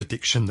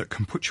addiction that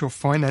can put your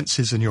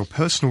finances and your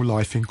personal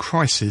life in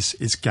crisis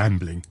is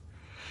gambling.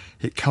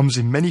 It comes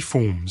in many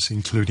forms,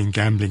 including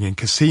gambling in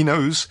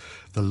casinos,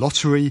 the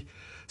lottery,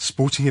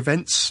 sporting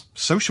events,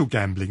 social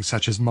gambling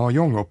such as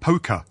Mahjong or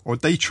poker, or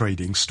day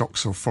trading,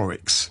 stocks or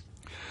forex.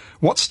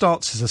 What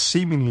starts as a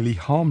seemingly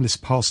harmless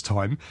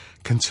pastime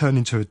can turn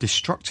into a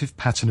destructive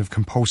pattern of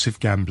compulsive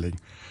gambling.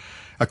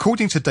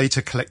 According to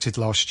data collected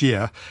last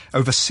year,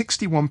 over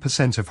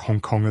 61% of Hong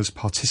Kongers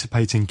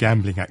participate in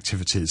gambling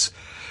activities.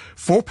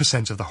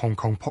 4% of the Hong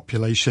Kong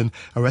population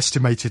are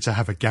estimated to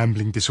have a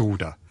gambling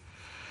disorder.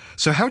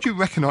 So how do you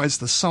recognise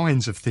the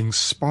signs of things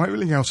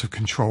spiralling out of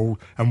control,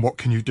 and what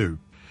can you do?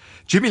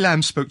 Jimmy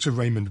Lam spoke to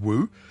Raymond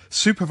Wu,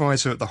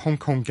 supervisor at the Hong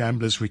Kong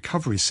Gamblers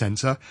Recovery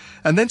Centre,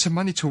 and then to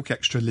Money Talk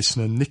Extra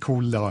listener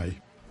Nicole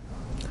Lai.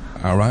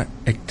 Around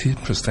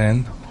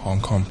 80% Hong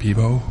Kong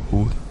people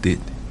who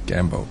did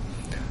gamble.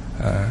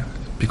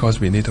 Because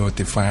we need to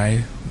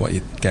define what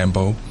is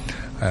gamble.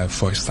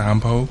 For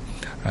example,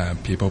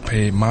 people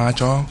play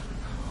Mahjong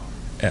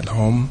at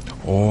home,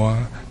 or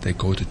they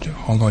go to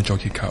Hong Kong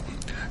Jockey Club,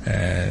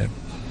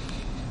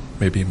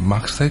 maybe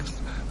Mark 6,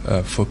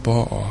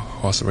 football or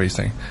horse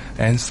racing.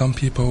 And some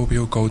people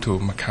will go to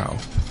Macau.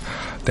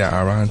 There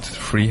are around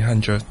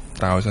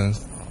 300,000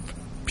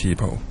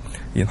 people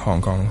in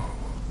Hong Kong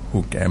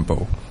who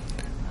gamble,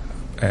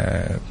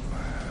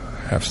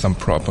 have some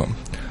problem.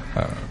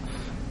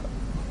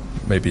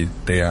 Maybe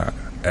they are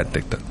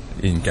addicted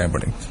in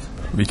gambling.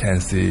 We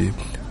can see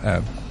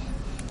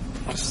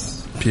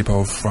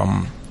people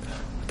from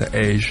the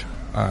age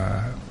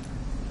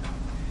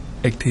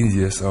 18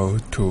 years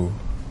old to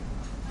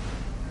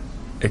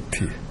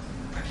 80,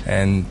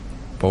 and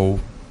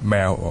both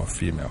male or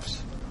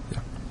females.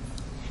 Yeah.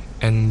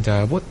 And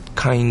what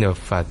kind of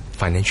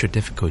financial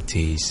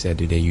difficulties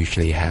do they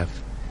usually have?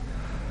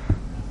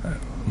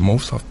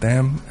 Most of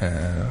them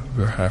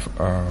will have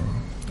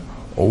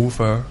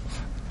over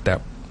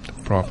that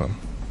problem.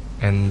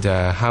 And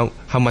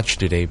how much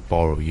do they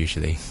borrow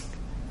usually?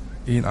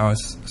 In our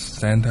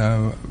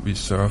center, we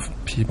serve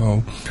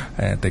people,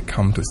 they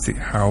come to seek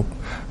help.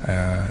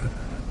 Their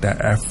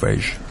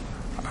average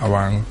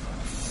around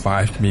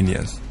 5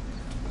 million.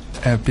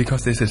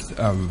 Because this is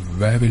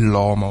very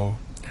normal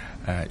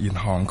in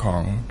Hong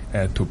Kong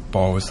to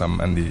borrow some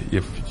money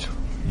if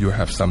you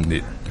have some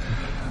need.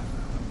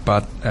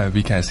 But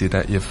we can see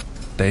that if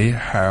they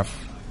have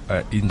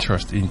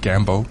interest in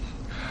gamble,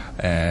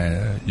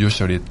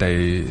 usually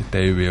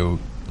they will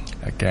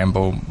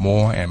gamble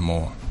more and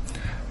more.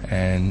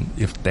 And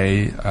if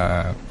they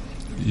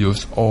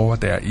use all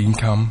their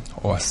income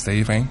or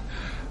saving,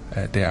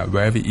 they are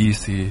very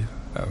easy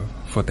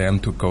for them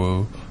to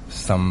go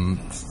some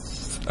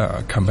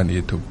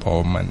company to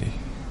borrow money.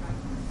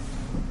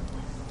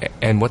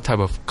 And what type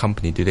of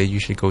company? Do they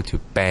usually go to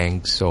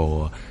banks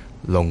or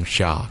loan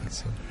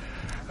sharks?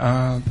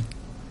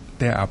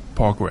 There are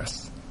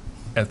progress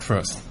at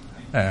first.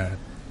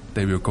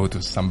 They will go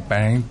to some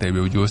bank, they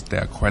will use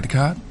their credit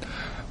card.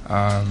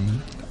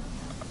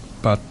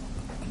 But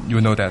you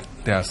know that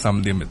there are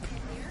some limit.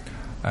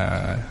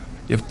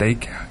 If they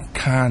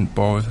can't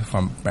borrow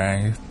from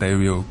bank, they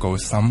will go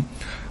some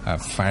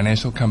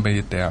financial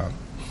company.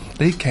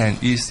 They can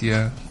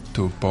easier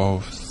to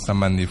borrow some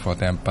money for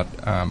them, but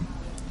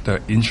the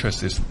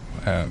interest is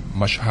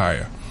much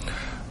higher.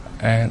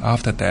 And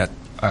after that,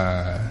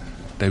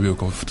 they will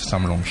go to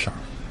some loan shark.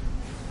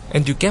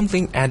 And do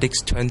gambling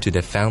addicts turn to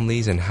their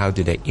families, and how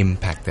do they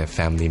impact their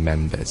family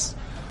members?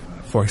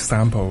 For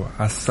example,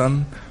 a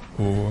son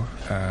who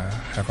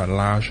have a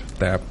large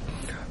debt,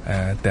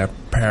 their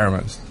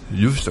parents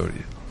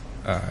usually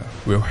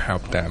will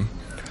help them,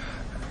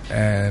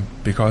 and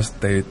because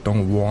they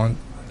don't want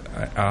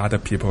other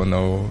people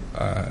know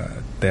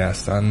their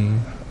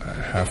son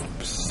have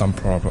some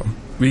problem.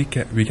 We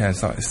can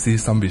see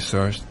some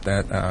research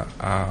that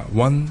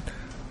one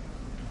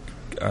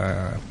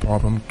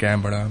problem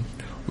gambler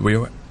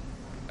will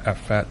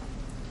affect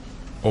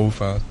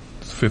over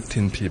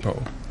 15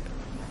 people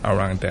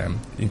around them,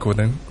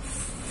 including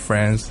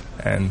friends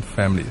and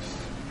families.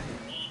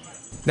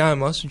 Now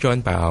I'm also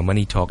joined by our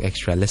Money Talk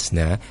Extra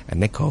listener,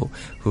 Nicole,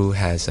 who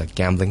has a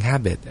gambling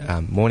habit.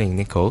 Morning,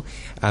 Nicole.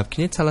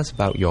 Can you tell us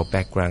about your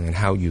background and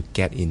how you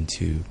get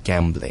into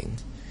gambling?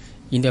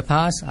 In the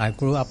past, I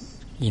grew up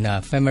in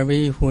a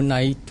family who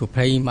liked to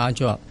play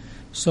Mahjong.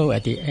 So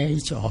at the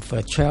age of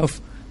 12,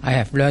 I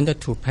have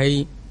learned to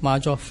play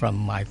Mahjong from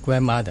my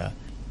grandmother.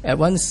 At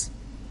once,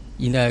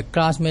 in a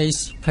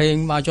classmates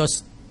playing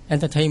Mahjong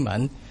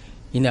entertainment,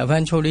 and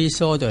eventually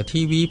saw the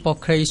TV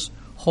broadcast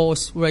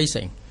horse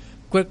racing.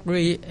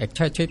 Quickly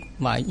attracted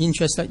my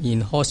interest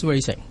in horse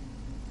racing.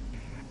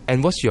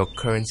 And what's your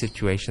current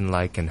situation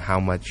like, and how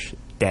much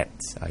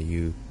debts are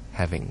you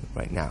having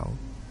right now?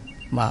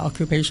 My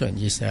occupation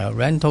is a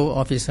rental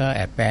officer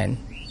at bank.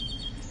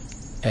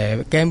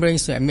 Gambling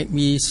make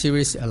me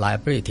serious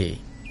liability.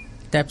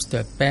 Debts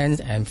the bank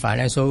and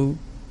financial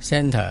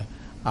center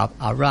of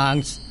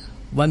around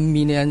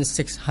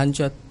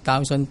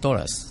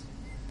 $1,600,000.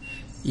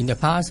 In the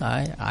past,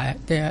 I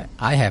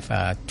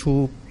have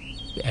two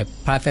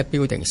private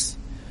buildings.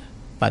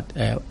 But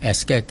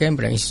as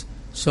gambling,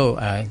 so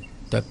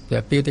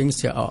the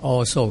buildings are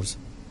all sold.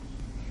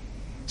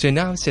 So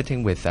now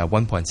sitting with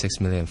 1.6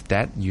 million of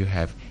debt, you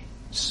have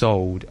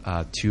sold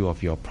 2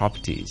 of your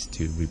properties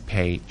to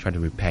try to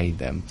repay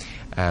them.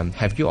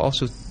 Have you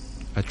also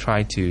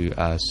tried to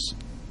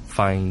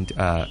find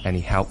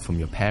any help from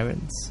your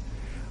parents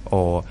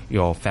or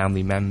your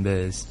family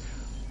members?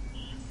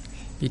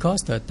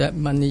 Because the debt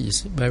money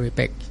is very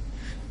big,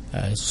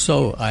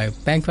 so I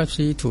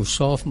bankruptcy to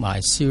solve my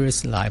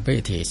serious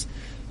liabilities,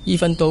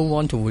 even though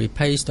want to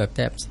replace the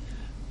debt,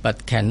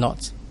 but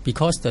cannot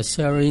because the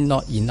salary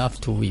not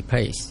enough to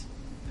replace.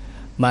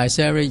 My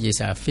salary is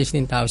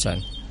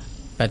 15,000,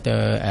 but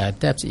the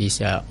debt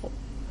is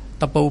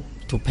double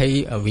to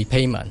pay a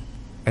repayment.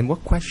 And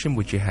what question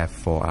would you have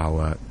for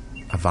our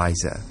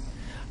advisor?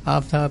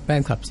 After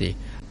bankruptcy,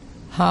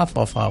 half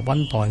of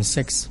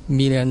 1.6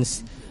 million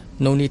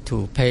no need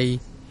to pay,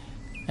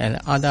 and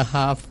other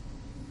half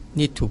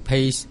need to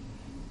pay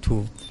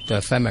to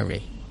the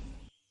family.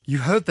 You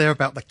heard there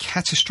about the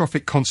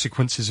catastrophic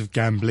consequences of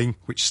gambling,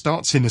 which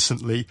starts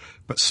innocently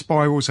but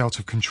spirals out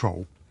of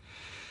control.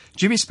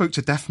 Jimmy spoke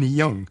to Daphne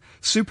Young,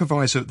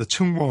 supervisor at the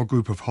Tunghua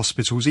Group of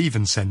Hospitals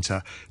Even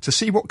Centre, to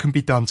see what can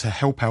be done to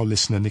help our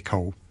listener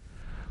Nicole.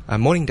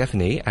 Morning,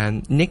 Daphne.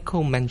 And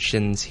Nicole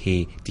mentions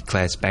he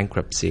declares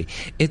bankruptcy.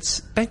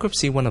 Is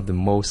bankruptcy one of the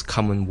most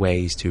common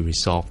ways to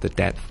resolve the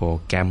debt for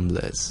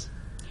gamblers?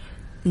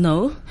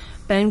 No,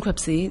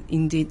 bankruptcy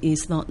indeed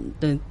is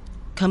not the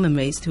common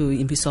ways to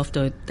resolve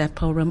the debt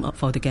problem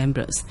for the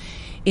gamblers.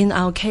 In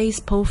our case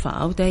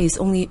profile, there is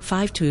only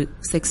 5 to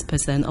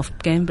 6% of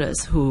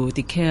gamblers who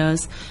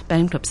declares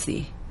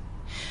bankruptcy.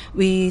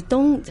 We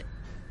don't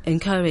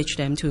encourage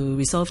them to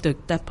resolve the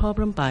debt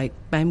problem by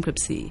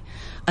bankruptcy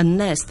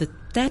unless the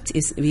debt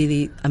is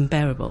really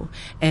unbearable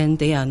and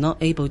they are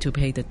not able to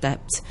pay the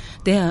debt.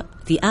 There are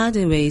the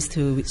other ways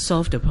to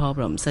solve the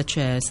problem, such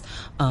as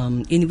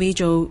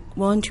individual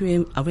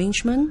voluntary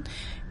arrangement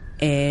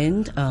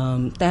and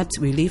debt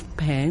relief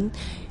plan.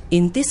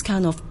 In this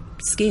kind of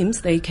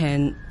schemes, they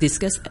can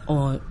discuss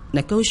or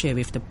negotiate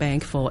with the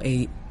bank for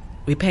a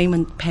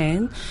repayment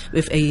plan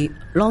with a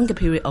longer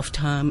period of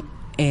time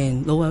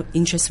and lower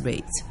interest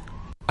rates.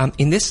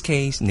 In this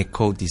case,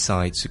 Nicole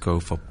decides to go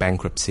for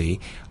bankruptcy.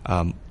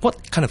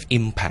 What kind of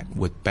impact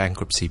would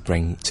bankruptcy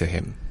bring to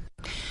him?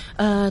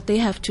 They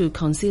have to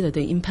consider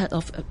the impact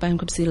of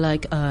bankruptcy,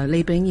 like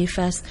labeling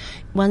effects.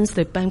 Once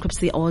the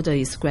bankruptcy order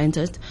is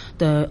granted,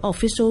 the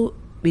official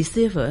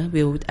receiver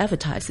will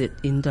advertise it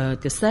in the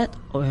Gazette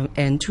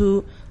and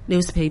 2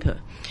 newspapers.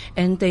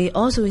 And they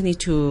also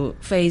need to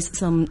face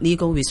some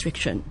legal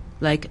restriction,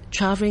 like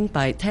traveling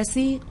by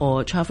taxi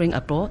or traveling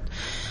abroad.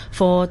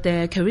 For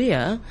their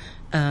career,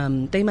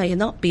 they might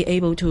not be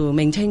able to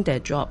maintain their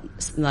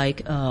jobs,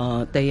 like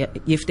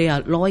if they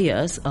are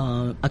lawyers,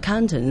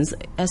 accountants,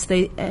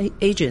 estate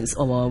agents,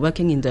 or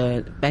working in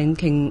the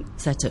banking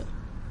sector.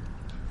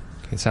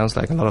 It sounds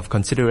like a lot of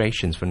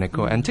considerations for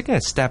Nicole. And taking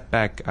a step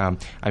back,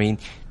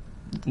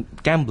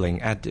 gambling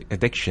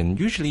addiction,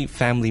 usually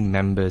family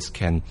members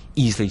can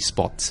easily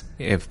spot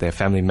if their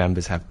family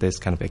members have this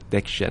kind of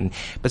addiction.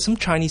 But some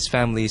Chinese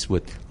families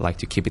would like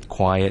to keep it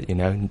quiet,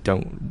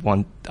 don't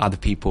want other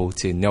people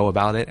to know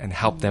about it and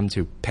help them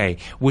to pay.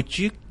 Would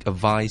you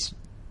advise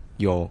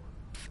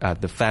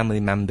the family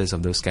members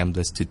of those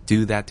gamblers to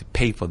do that, to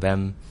pay for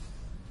them?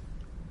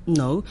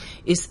 No,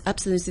 it's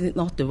absolutely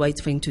not the right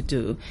thing to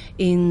do.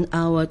 In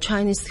our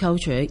Chinese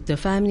culture, the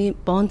family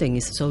bonding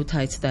is so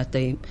tight that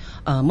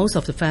most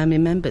of the family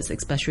members,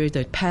 especially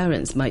the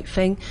parents, might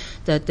think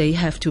that they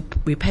have to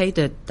repay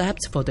the debt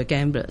for the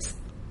gamblers.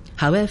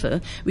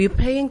 However,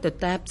 repaying the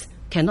debt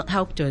cannot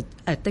help the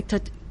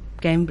addicted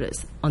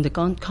gamblers. On the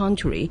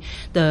contrary,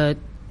 the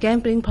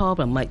gambling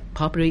problem might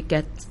probably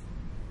get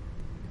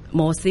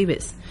more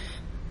serious.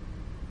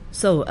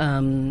 So,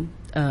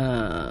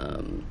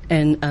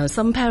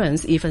 some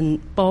parents even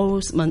borrow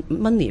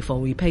money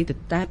for repay the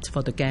debt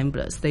for the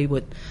gamblers. They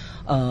would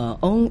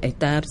own a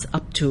debt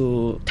up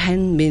to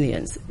 10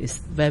 million. It's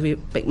very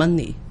big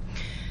money.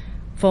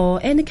 For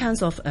any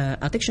kinds of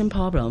addiction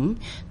problem,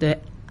 the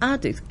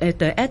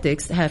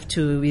addicts have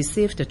to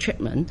receive the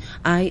treatment.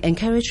 I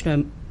encourage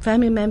the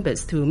family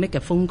members to make a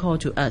phone call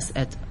to us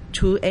at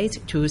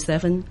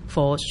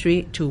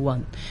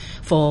 28274321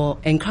 for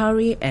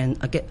inquiry and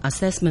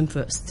assessment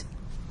first.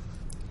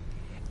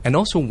 And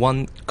also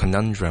one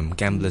conundrum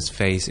gamblers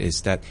face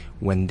is that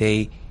when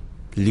they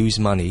lose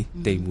money,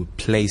 they would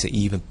place an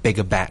even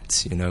bigger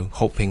bet,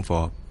 hoping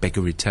for a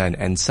bigger return.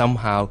 And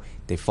somehow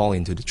they fall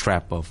into the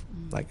trap of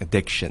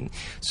addiction.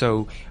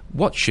 So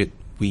what should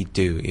we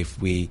do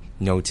if we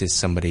notice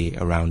somebody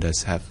around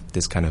us have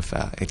this kind of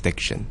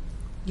addiction?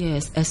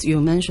 Yes, as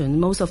you mentioned,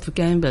 most of the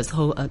gamblers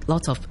hold a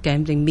lot of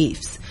gambling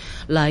myths.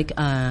 Like,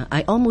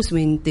 I almost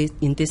win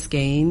in this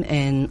game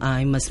and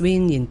I must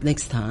win in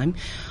next time.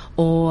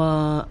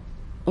 Or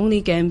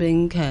only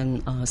gambling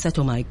can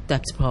settle my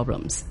debt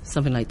problems,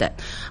 something like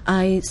that.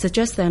 I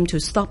suggest them to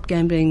stop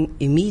gambling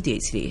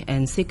immediately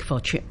and seek for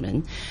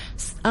treatment.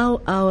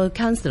 Our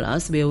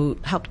counselors will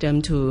help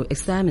them to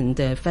examine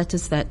the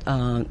factors that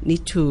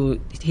lead to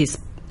his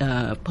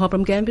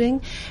problem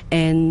gambling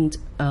and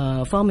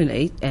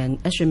formulate an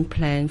action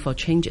plan for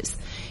changes.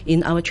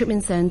 In our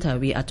treatment center,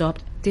 we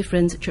adopt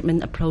different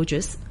treatment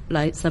approaches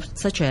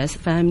such as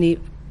family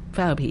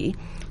therapy,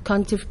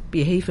 cognitive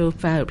behavioral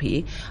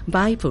therapy,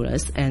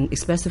 mindfulness, and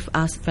expressive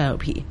arts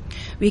therapy.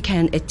 We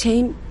can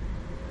attain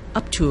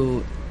up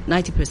to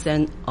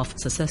 90% of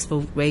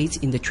successful rates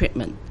in the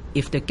treatment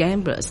if the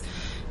gamblers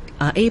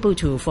are able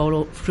to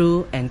follow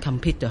through and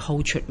complete the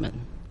whole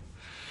treatment.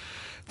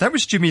 That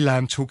was Jimmy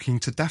Lam talking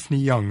to Daphne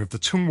Young of the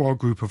Tung Wah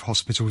Group of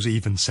Hospitals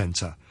Even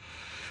Centre.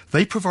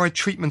 They provide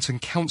treatment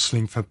and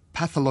counselling for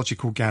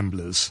pathological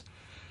gamblers.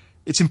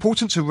 It's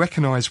important to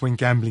recognise when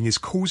gambling is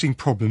causing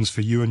problems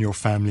for you and your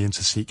family and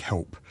to seek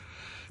help.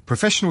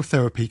 Professional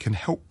therapy can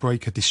help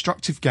break a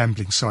destructive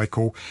gambling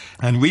cycle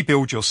and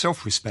rebuild your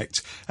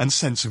self-respect and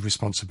sense of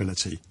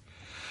responsibility.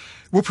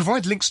 We'll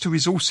provide links to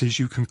resources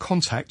you can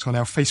contact on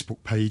our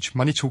Facebook page,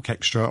 Money Talk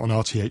Extra on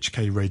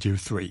RTHK Radio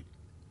 3.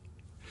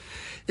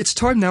 It's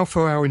time now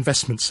for our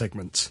investment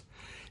segment.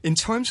 In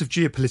times of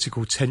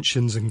geopolitical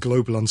tensions and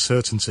global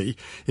uncertainty,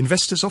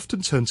 investors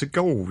often turn to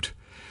gold.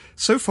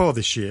 So far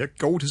this year,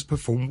 gold has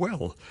performed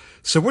well.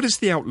 So what is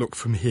the outlook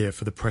from here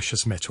for the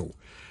precious metal?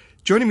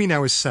 Joining me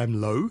now is Sam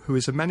Lowe, who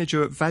is a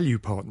manager at Value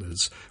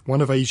Partners,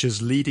 one of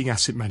Asia's leading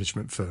asset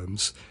management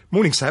firms.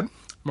 Morning, Sam.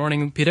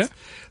 Morning, Peter.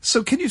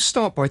 So can you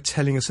start by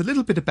telling us a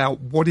little bit about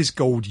what is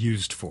gold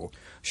used for?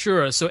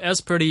 Sure. So as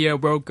per the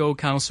World Gold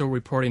Council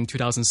report in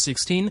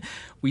 2016,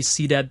 we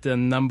see that the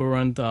number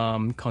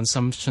one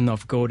consumption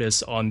of gold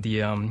is on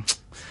the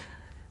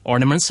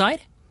ornament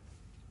side.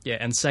 Yeah,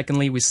 and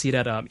secondly, we see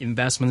that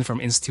investment from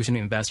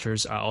institutional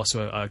investors are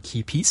also a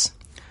key piece.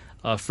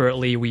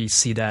 Thirdly, we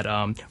see that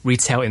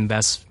retail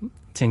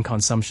investing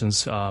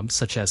consumptions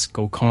such as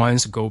gold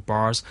coins, gold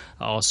bars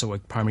are also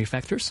primary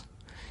factors.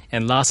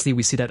 And lastly,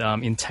 we see that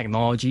in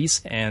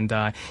technologies and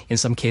in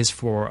some cases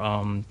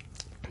for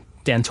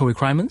dental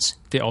requirements,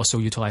 they also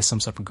utilize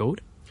some sort of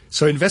gold.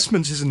 So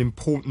investment is an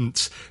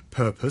important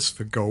purpose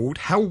for gold.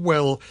 How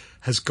well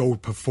has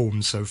gold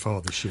performed so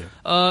far this year?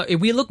 If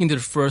we look into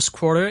the first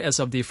quarter, as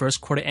of the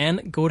first quarter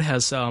end, gold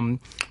has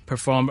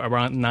performed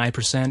around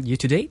 9% year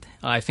to date.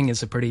 I think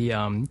it's a pretty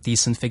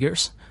decent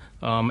figures.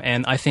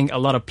 And I think a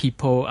lot of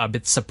people are a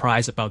bit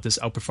surprised about this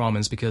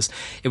outperformance because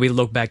if we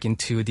look back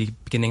into the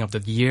beginning of the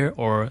year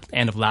or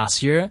end of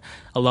last year,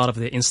 a lot of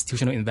the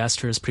institutional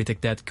investors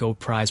predict that gold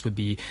price would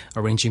be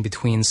ranging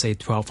between, say,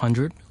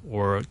 1,200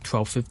 or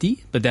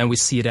 1,250. But then we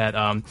see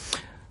that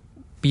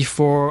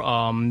before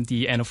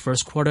the end of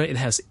first quarter, it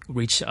has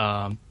reached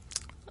beyond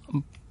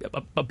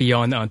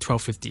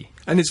 1,250.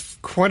 And it's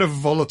quite a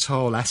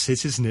volatile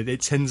asset, isn't it?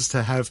 It tends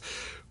to have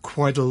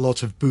quite a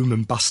lot of boom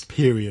and bust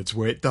periods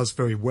where it does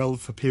very well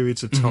for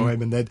periods of time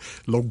and then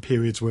long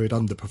periods where it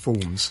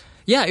underperforms.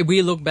 Yeah, if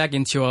we look back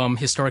into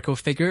historical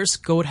figures,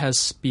 gold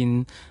has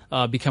been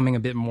becoming a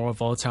bit more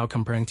volatile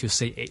comparing to,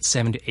 say,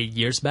 7 to 8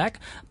 years back.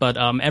 But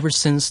ever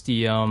since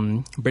the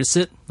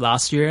Brexit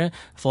last year,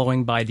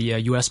 following by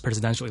the U.S.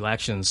 presidential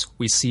elections,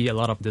 we see a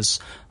lot of this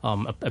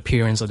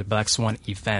appearance of the Black Swan event.